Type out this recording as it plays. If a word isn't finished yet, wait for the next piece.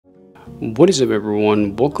What is up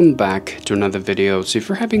everyone, welcome back to another video. So if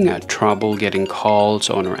you're having trouble getting calls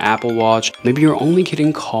on your Apple Watch, maybe you're only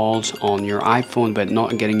getting calls on your iPhone but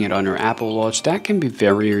not getting it on your Apple Watch, that can be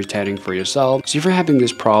very irritating for yourself. So if you're having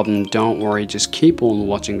this problem, don't worry, just keep on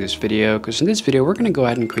watching this video, because in this video we're going to go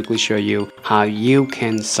ahead and quickly show you how you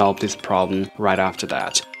can solve this problem right after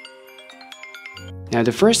that. Now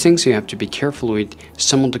the first things you have to be careful with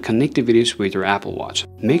some of the connectivities with your Apple Watch.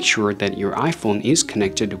 Make sure that your iPhone is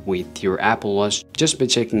connected with your Apple Watch just by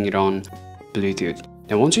checking it on Bluetooth.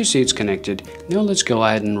 Now once you see it's connected, now let's go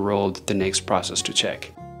ahead and roll the next process to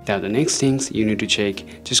check. Now the next things you need to check,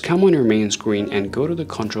 just come on your main screen and go to the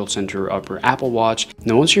control center of your Apple Watch.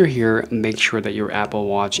 Now once you're here, make sure that your Apple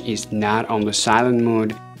Watch is not on the silent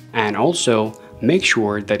mode, and also make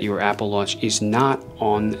sure that your Apple Watch is not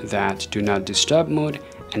on that do not disturb mode.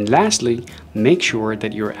 And lastly, make sure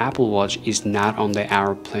that your Apple Watch is not on the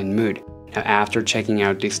airplane mode. Now after checking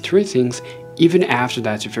out these three things, even after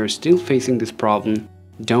that, if you're still facing this problem,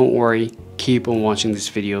 don't worry, keep on watching this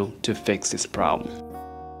video to fix this problem.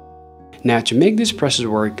 Now to make this process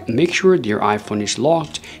work, make sure that your iPhone is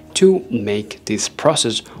locked to make this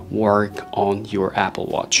process work on your Apple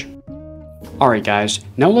Watch. Alright guys,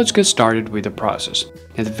 now let's get started with the process.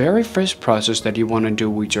 Now the very first process that you want to do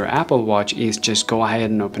with your Apple Watch is just go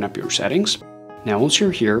ahead and open up your settings. Now once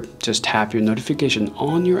you're here, just tap your notification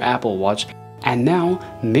on your Apple Watch, and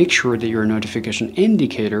now make sure that your notification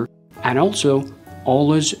indicator and also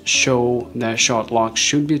always show that shot lock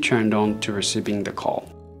should be turned on to receiving the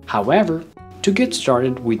call. However, to get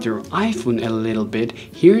started with your iPhone a little bit,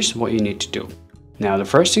 here's what you need to do. Now the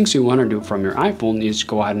first things you want to do from your iPhone is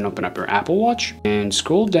go ahead and open up your Apple Watch and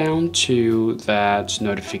scroll down to that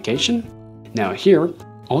notification. Now here,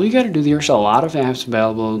 all you gotta do, there's a lot of apps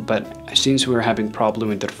available, but since we're having problem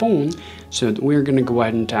with the phone, so we're gonna go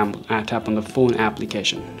ahead and tap on the phone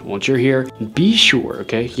application. Once you're here, be sure,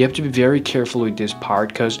 okay, you have to be very careful with this part,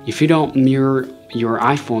 because if you don't mirror your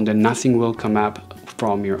iPhone, then nothing will come up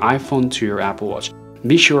from your iPhone to your Apple Watch.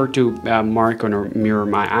 Be sure to mark on or mirror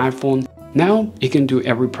my iPhone. Now you can do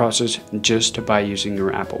every process just by using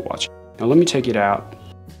your Apple Watch. Now let me take it out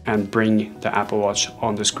and bring the Apple Watch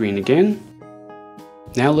on the screen again.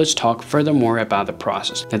 Now let's talk furthermore about the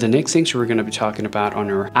process. Now the next things we're going to be talking about on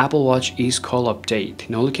our Apple Watch is call update.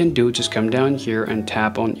 Now all you can do, just come down here and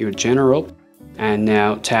tap on your general, and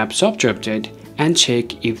now tap software update and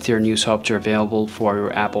check if there are new software available for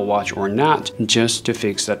your Apple Watch or not, just to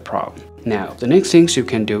fix that problem. Now, the next things you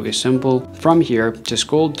can do is simple. From here, just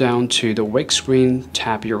scroll down to the wake screen,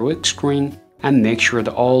 tap your wake screen, and make sure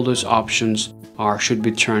that all those options should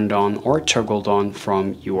be turned on or toggled on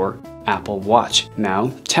from your Apple Watch.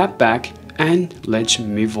 Now, tap back and let's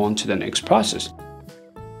move on to the next process.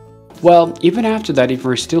 Well, even after that, if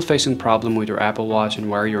you're still facing problem with your Apple Watch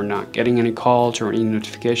and where you're not getting any calls or any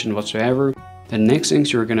notification whatsoever, the next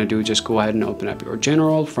things you're gonna do, just go ahead and open up your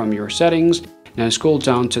general from your settings. Now scroll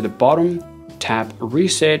down to the bottom, tap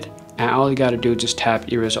reset, and all you gotta do is just tap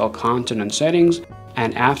erase all content and settings,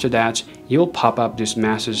 and after that you'll pop up this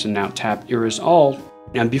message, and now tap erase all.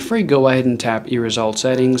 Now before you go ahead and tap erase all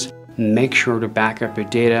settings, make sure to back up your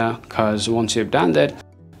data, because once you've done that,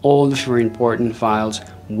 all of your important files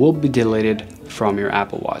will be deleted from your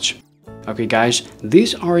Apple Watch. Okay guys,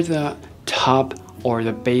 these are the top or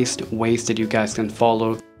the best ways that you guys can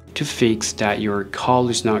follow to fix that your call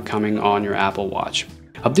is not coming on your Apple Watch.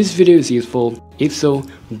 Hope this video is useful. If so,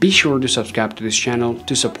 be sure to subscribe to this channel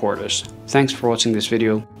to support us. Thanks for watching this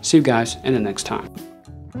video. See you guys in the next time.